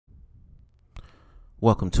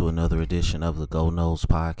Welcome to another edition of the Go Noles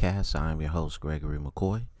podcast. I am your host, Gregory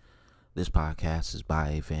McCoy. This podcast is by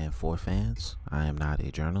a fan for fans. I am not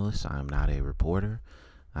a journalist. I am not a reporter.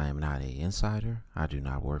 I am not an insider. I do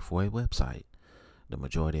not work for a website. The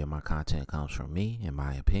majority of my content comes from me, in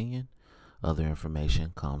my opinion. Other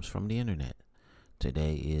information comes from the internet.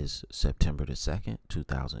 Today is September the 2nd,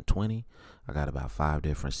 2020. I got about 5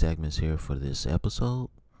 different segments here for this episode.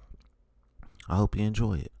 I hope you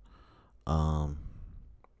enjoy it.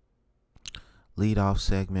 Lead off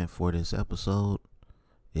segment for this episode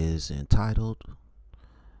is entitled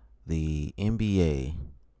 "The NBA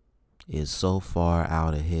is so far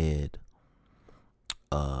out ahead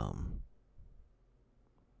of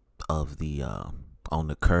the on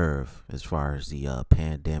the curve as far as the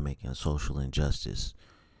pandemic and social injustice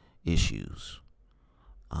issues."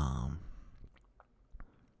 And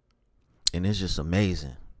it's just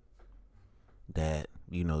amazing that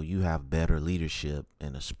you have better leadership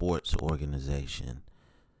in a sports organization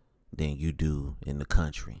than you do in the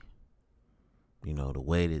country. The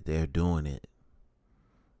way that they're doing it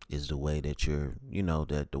is the way that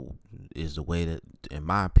is the way that, in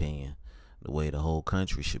my opinion, the way the whole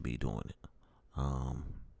country should be doing it. And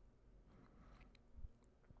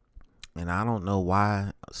I don't know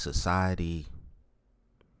why society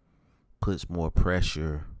puts more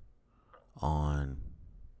pressure on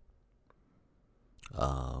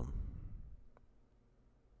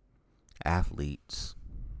athletes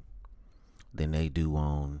than they do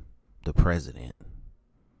on the president.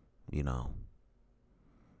 You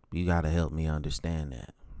got to help me understand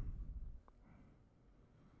that.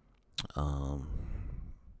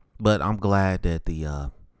 But I'm glad that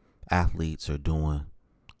the athletes are doing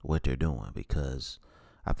what they're doing, because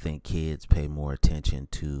I think kids pay more attention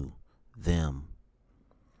to them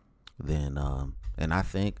than and I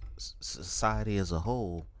think society as a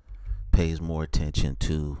whole pays more attention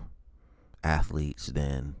to athletes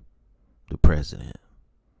than the president.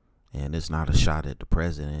 And it's not a shot at the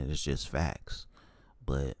president, it's just facts.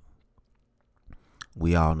 But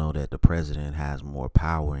we all know that the president has more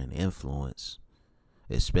power and influence,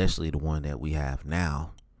 especially the one that we have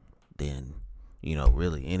now, than,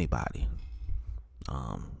 really anybody.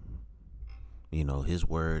 His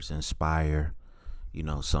words inspire,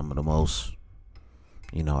 some of the most,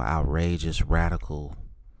 outrageous, radical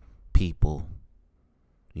people,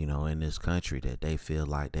 in this country, that they feel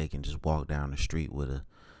like they can just walk down the street with a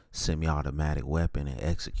semi-automatic weapon and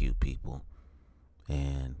execute people.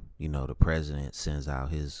 And, the president sends out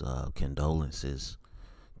his condolences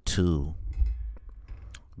to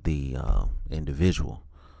the individual.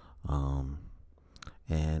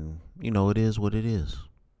 And, it is what it is.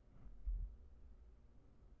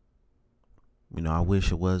 I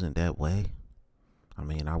wish it wasn't that way.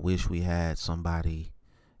 I wish we had somebody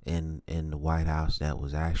in the White House that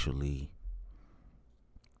was actually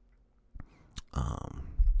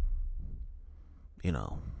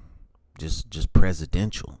just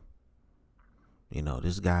presidential.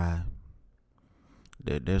 This guy,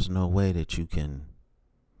 there's no way that you can,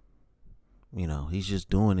 he's just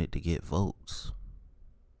doing it to get votes.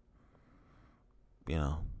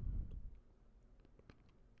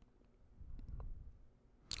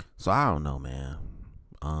 So I don't know, man.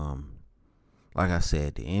 Like I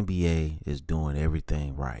said, the NBA is doing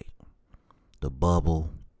everything right. The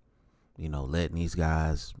bubble, letting these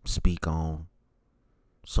guys speak on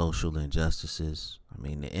social injustices.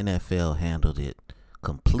 The NFL handled it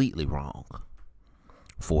completely wrong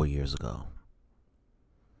 4 years ago.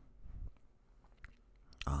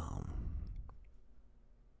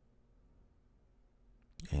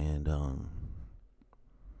 And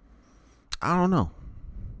I don't know.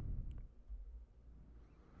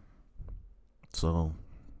 So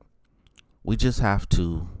we just have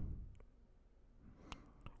to,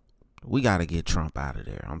 we got to get Trump out of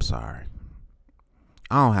there. I'm sorry.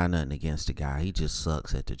 I don't have nothing against the guy. He just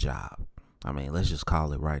sucks at the job. Let's just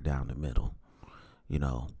call it right down the middle. He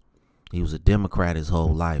was a Democrat his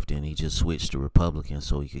whole life. Then he just switched to Republican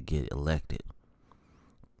so he could get elected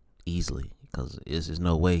easily, because there's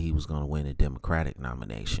no way he was going to win a Democratic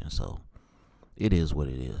nomination. So it is what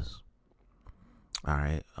it is. All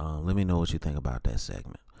right. Let me know what you think about that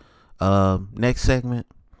segment. Next segment.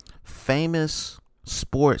 Famous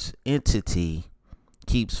sports entity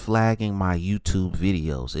keeps flagging my YouTube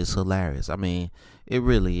videos. It's hilarious. It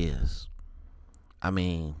really is. I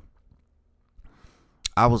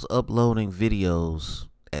was uploading videos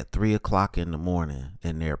at 3 o'clock in the morning,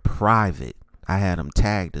 and they're private. I had them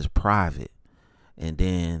tagged as private. And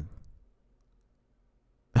then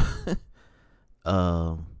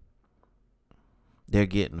they're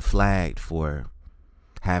getting flagged for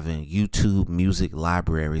having YouTube music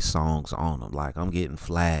library songs on them. Like, I'm getting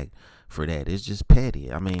flagged for that. It's just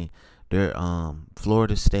petty. I mean, they're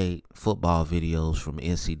Florida State football videos from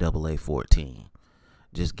NCAA 14.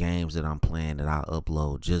 Just games that I'm playing that I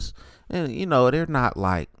upload. Just, and they're not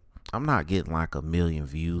like, I'm not getting like 1 million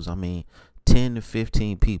views. I mean, 10 to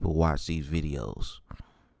 15 people watch these videos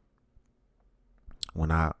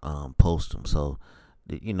when I post them. So,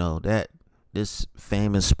 that this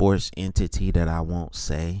famous sports entity that I won't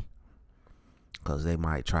say, because they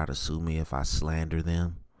might try to sue me if I slander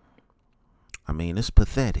them. I mean, it's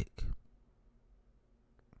pathetic.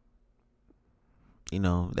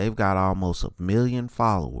 They've got almost 1 million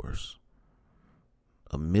followers,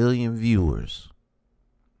 1 million viewers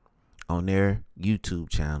on their YouTube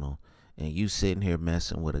channel, and you sitting here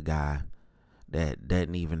messing with a guy that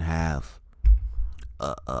doesn't even have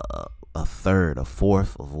a third, a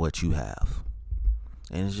fourth of what you have.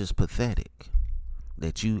 And it's just pathetic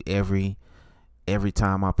that you every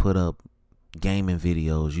time I put up gaming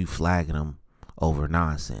videos, you flagging them over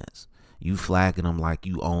nonsense. You flagging them like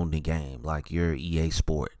you own the game, like you're EA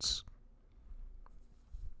Sports.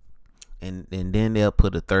 And then they'll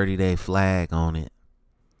put a 30-day flag on it.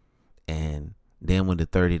 And then when the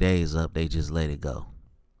 30 days up, they just let it go.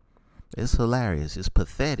 It's hilarious. It's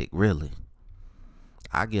pathetic, really.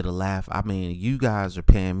 I get a laugh. I mean, you guys are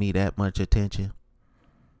paying me that much attention.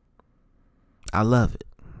 I love it.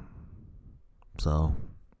 So,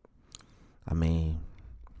 I mean,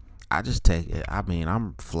 I just take it. I mean,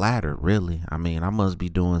 I'm flattered, really. I mean, I must be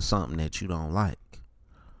doing something that you don't like.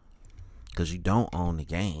 Because you don't own the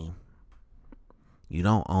game. You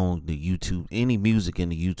don't own the YouTube, any music in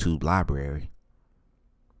the YouTube library.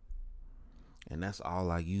 And that's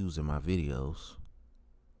all I use in my videos.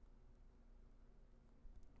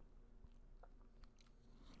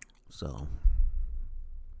 So,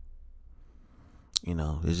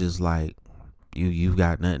 it's just like, you've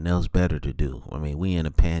got nothing else better to do. I mean, we in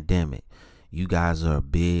a pandemic. You guys are a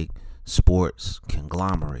big sports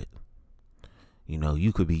conglomerate.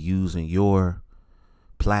 You could be using your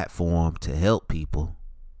platform to help people,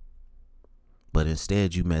 but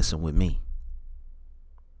instead you messing with me.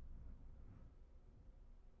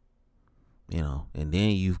 And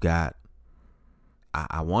then you've got,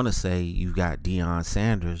 I want to say you've got Deion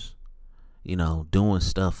Sanders, doing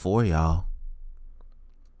stuff for y'all.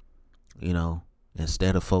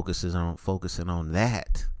 Instead of focusing on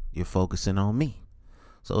that, you're focusing on me.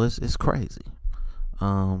 So it's crazy.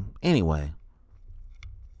 Anyway,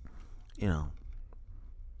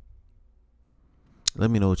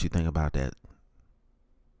 let me know what you think about that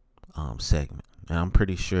segment. And I'm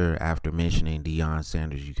pretty sure after mentioning Deion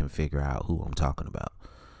Sanders, you can figure out who I'm talking about.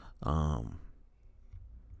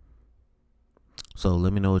 So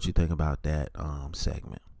let me know what you think about that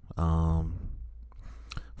segment.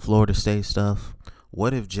 Florida State stuff.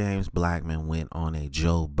 What if James Blackman went on a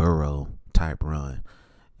Joe Burrow type run?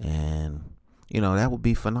 And, that would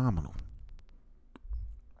be phenomenal.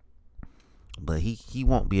 But he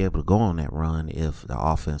won't be able to go on that run if the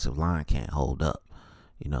offensive line can't hold up.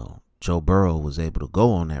 Joe Burrow was able to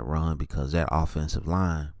go on that run because that offensive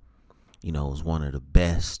line, was one of the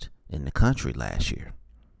best in the country last year.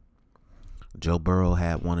 Joe Burrow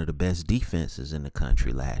had one of the best defenses in the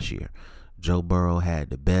country last year. Joe Burrow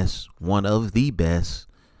had one of the best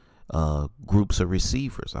groups of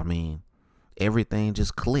receivers. I mean, everything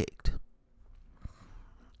just clicked.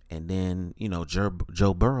 And then,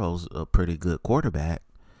 Joe Burrow's a pretty good quarterback.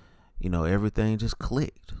 Everything just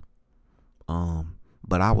clicked.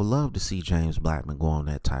 But I would love to see James Blackman go on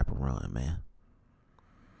that type of run, man.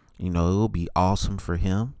 It would be awesome for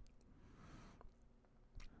him.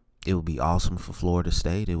 It would be awesome for Florida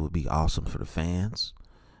State. It would be awesome for the fans.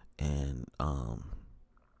 And, I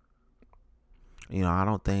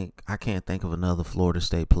can't think of another Florida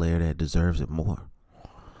State player that deserves it more.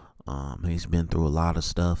 He's been through a lot of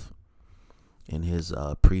stuff in his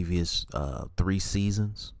previous 3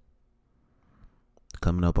 seasons.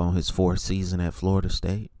 Coming up on his 4th season at Florida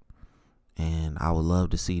State. And I would love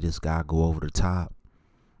to see this guy go over the top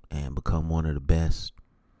and become one of the best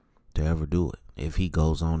to ever do it. If he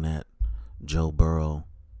goes on that Joe Burrow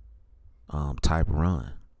type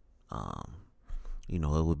run.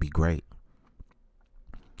 It would be great.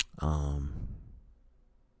 I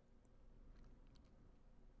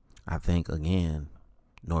think, again,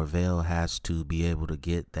 Norvell has to be able to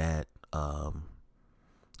get that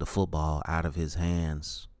the football out of his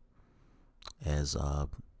hands as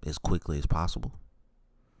quickly as possible.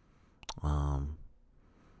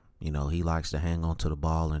 He likes to hang on to the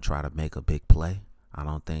ball and try to make a big play. I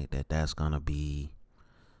don't think that that's going to be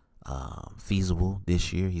feasible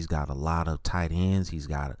this year. He's got a lot of tight ends. He's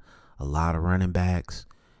got a lot of running backs.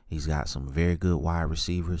 He's got some very good wide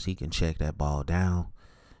receivers. He can check that ball down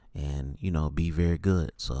and, be very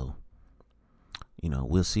good. So,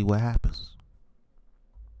 we'll see what happens.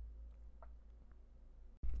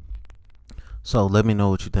 So let me know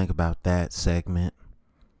what you think about that segment.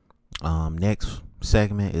 Next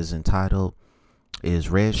segment is entitled, "Is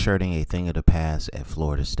redshirting a thing of the past at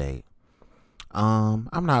Florida State?" I'm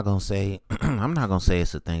not gonna say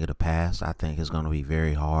it's a thing of the past. I think it's gonna be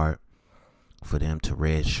very hard for them to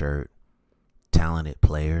redshirt talented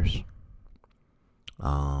players.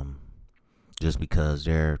 Just because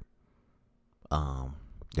they're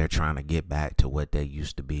trying to get back to what they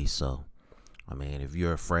used to be. So, I mean, if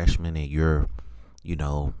you're a freshman and you're,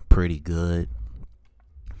 pretty good,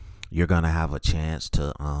 you're gonna have a chance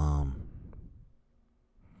to,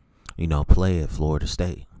 play at Florida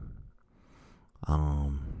State.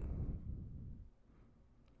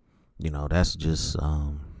 That's just,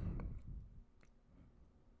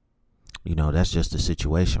 that's just the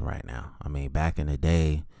situation right now. I mean, back in the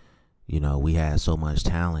day, we had so much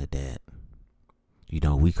talent that,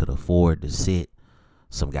 we could afford to sit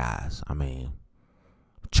some guys. I mean,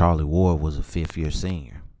 Charlie Ward was a fifth-year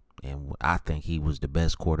senior, and I think he was the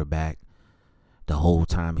best quarterback the whole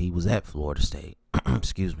time he was at Florida State.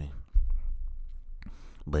 Excuse me.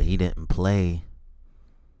 But he didn't play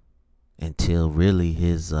until really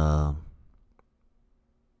his, I'm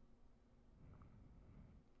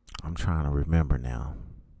trying to remember now,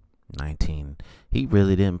 he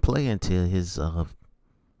really didn't play until his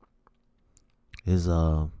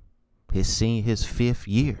fifth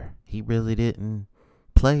year. He really didn't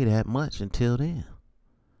play that much until then.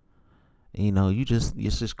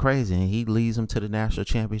 It's just crazy. And he leads them to the national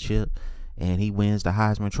championship, and he wins the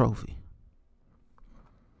Heisman Trophy.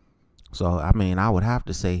 So, I mean, I would have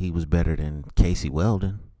to say he was better than Casey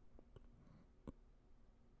Weldon.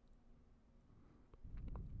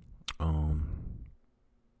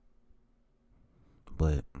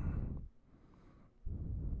 But,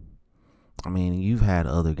 I mean, you've had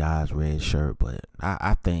other guys redshirt, but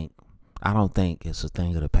I don't think it's a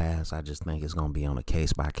thing of the past. I just think it's going to be on a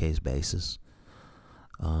case-by-case basis.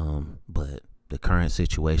 But the current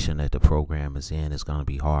situation that the program is in, is going to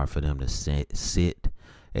be hard for them to sit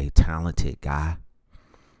a talented guy.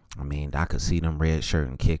 I mean, I could see them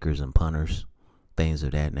redshirting kickers and punters, things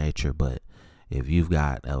of that nature. But if you've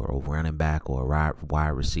got a running back or a wide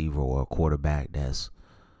receiver or a quarterback that's,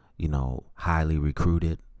 highly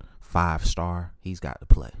recruited, 5-star, he's got to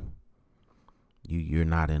play. You're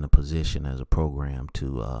not in a position as a program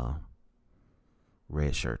to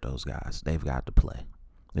redshirt those guys. They've got to play.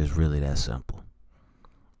 It's really that simple.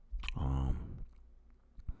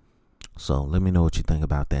 So let me know what you think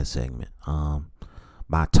about that segment.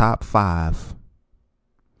 My top 5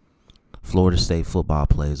 Florida State football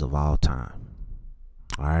plays of all time.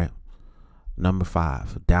 All right. Number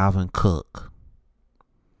 5, Dalvin Cook.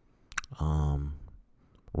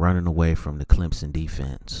 Running away from the Clemson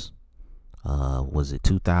defense. Was it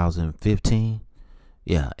 2015?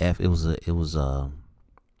 Yeah, it was at Florida.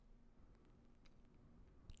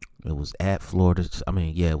 It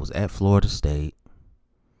was at Florida State.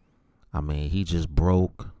 I mean, he just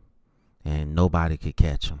broke, and nobody could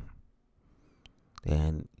catch him.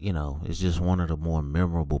 And it's just one of the more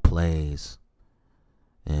memorable plays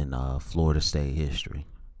in Florida State history.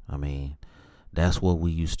 I mean, that's what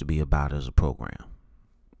we used to be about as a program,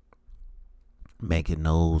 making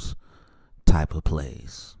those type of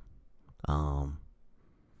plays. But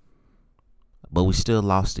we still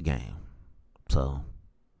lost the game. So,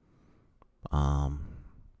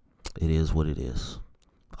 it is what it is.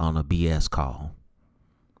 On a BS call.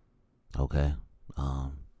 Okay.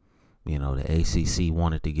 The ACC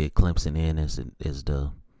wanted to get Clemson in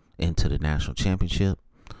into the national championship.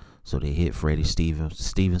 So they hit Freddie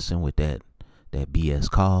Stevenson with that BS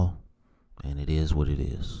call. And it is what it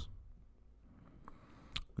is.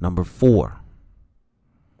 Number 4.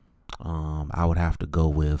 I would have to go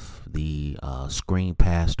with the screen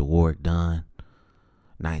pass to Warrick Dunn,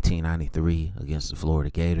 1993 against the Florida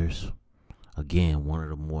Gators. Again, one of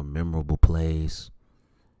the more memorable plays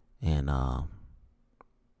in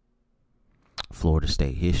Florida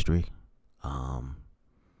State history.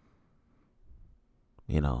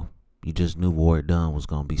 You just knew Warrick Dunn was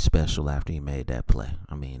going to be special after he made that play.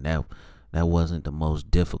 I mean, that wasn't the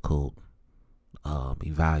most difficult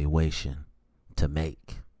evaluation to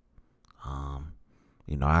make.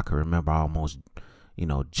 I can remember almost,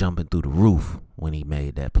 jumping through the roof when he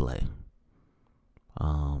made that play.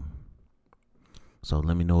 So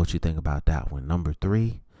let me know what you think about that one. Number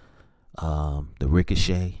 3, the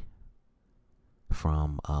ricochet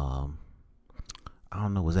from I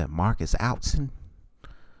don't know, was that Marcus Outson?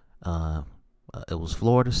 It was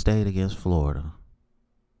Florida State against Florida.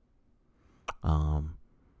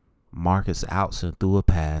 Marcus Outson threw a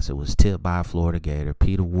pass. It was tipped by a Florida Gator.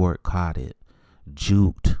 Peter Ward caught it,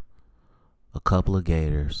 juked a couple of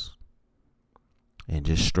Gators, and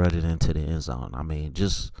just strutted into the end zone. I mean,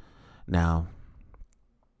 just now,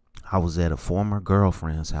 I was at a former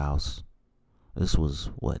girlfriend's house. This was,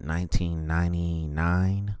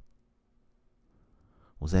 1999?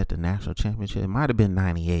 Was that the national championship? It might have been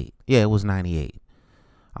 98. Yeah, it was 98.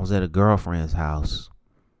 I was at a girlfriend's house,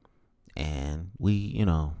 and we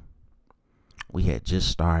had just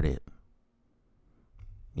started,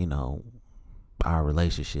 our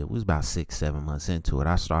relationship. We was about 6-7 months into it.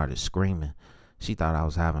 I started screaming. She thought I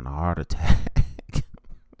was having a heart attack.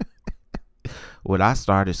 When I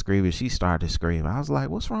started screaming, she started screaming. I was like,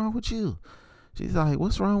 "What's wrong with you?" She's like,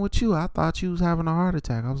 "What's wrong with you? I thought you was having a heart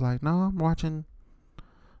attack." I was like, "No, I'm watching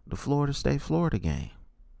the Florida State Florida game."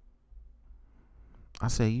 I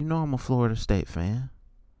say, I'm a Florida State fan.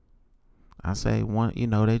 I say,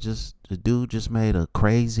 the dude just made a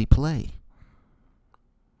crazy play.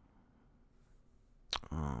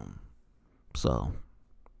 So,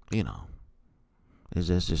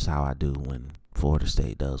 it's just how I do when Florida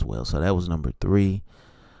State does well. So that was number 3.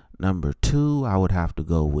 Number 2, I would have to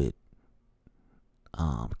go with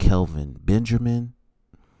Kelvin Benjamin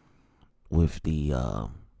with the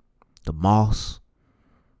Moss,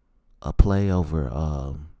 a play over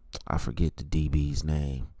I forget the DB's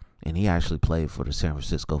name, and he actually played for the San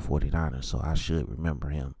Francisco 49ers, so I should remember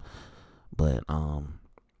him. But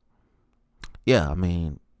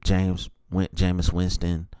Jameis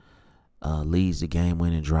Winston leads the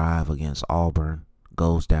game-winning drive against Auburn,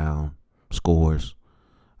 goes down, scores.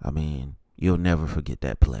 I mean, you'll never forget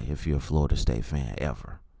that play if you're a Florida State fan,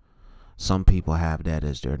 ever. Some people have that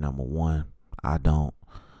as their number 1. I don't.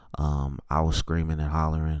 I was screaming and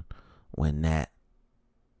hollering when that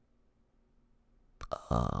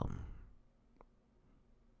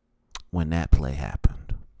play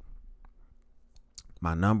happened.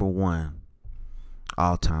 My number 1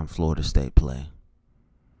 all-time Florida State play.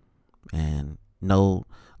 And no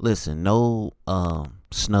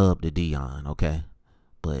snub to Dion, okay?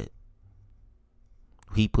 But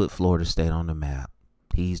he put Florida State on the map.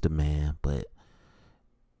 He's the man,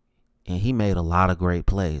 and he made a lot of great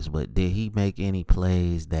plays, but did he make any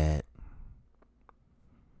plays that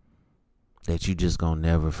you just gonna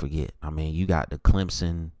never forget? I mean, you got the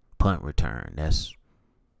Clemson punt return. That's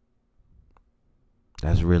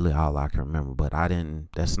really all I can remember, but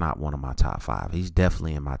that's not one of my top 5. He's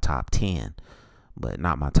definitely in my top 10, but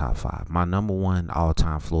not my top 5. My number 1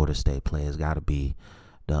 all-time Florida State play has got to be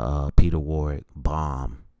the Peter Warwick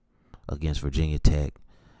bomb against Virginia Tech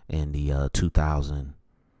in the 2000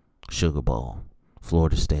 Sugar Bowl.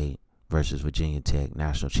 Florida State versus Virginia Tech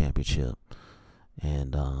national championship.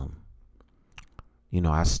 And I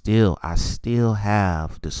still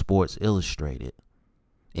have the Sports Illustrated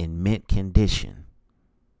in mint condition,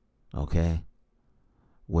 okay,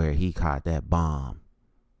 where he caught that bomb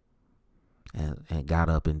and got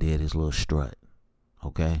up and did his little strut,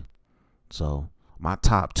 okay? So my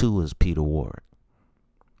top 2 is Peter Warwick.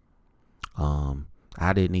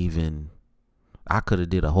 I could have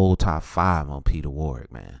did a whole top 5 on Peter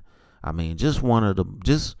Warwick, man. I mean, just one of the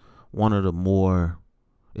more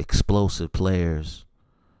explosive players.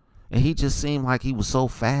 And he just seemed like he was so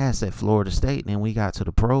fast at Florida State. And then we got to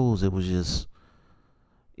the pros, it was just,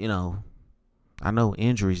 I know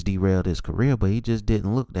injuries derailed his career, but he just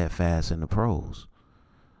didn't look that fast in the pros.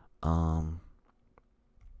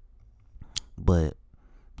 But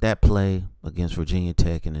that play against Virginia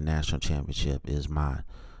Tech in the national championship is my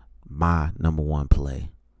number 1 play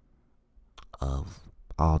of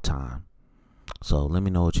all time. So let me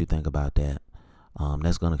know what you think about that.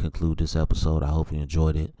 That's going to conclude this episode. I hope you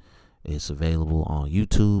enjoyed it. It's available on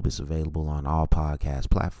YouTube. It's available on all podcast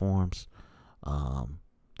platforms.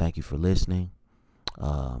 Thank you for listening.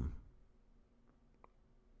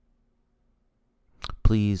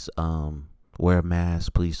 Please wear a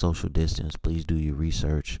mask. Please social distance. Please do your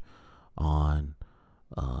research on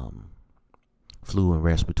flu and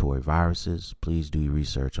respiratory viruses. Please do your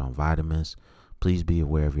research on vitamins. Please be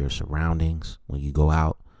aware of your surroundings when you go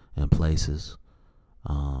out in places.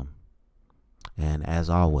 And as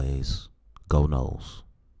always, go Noles.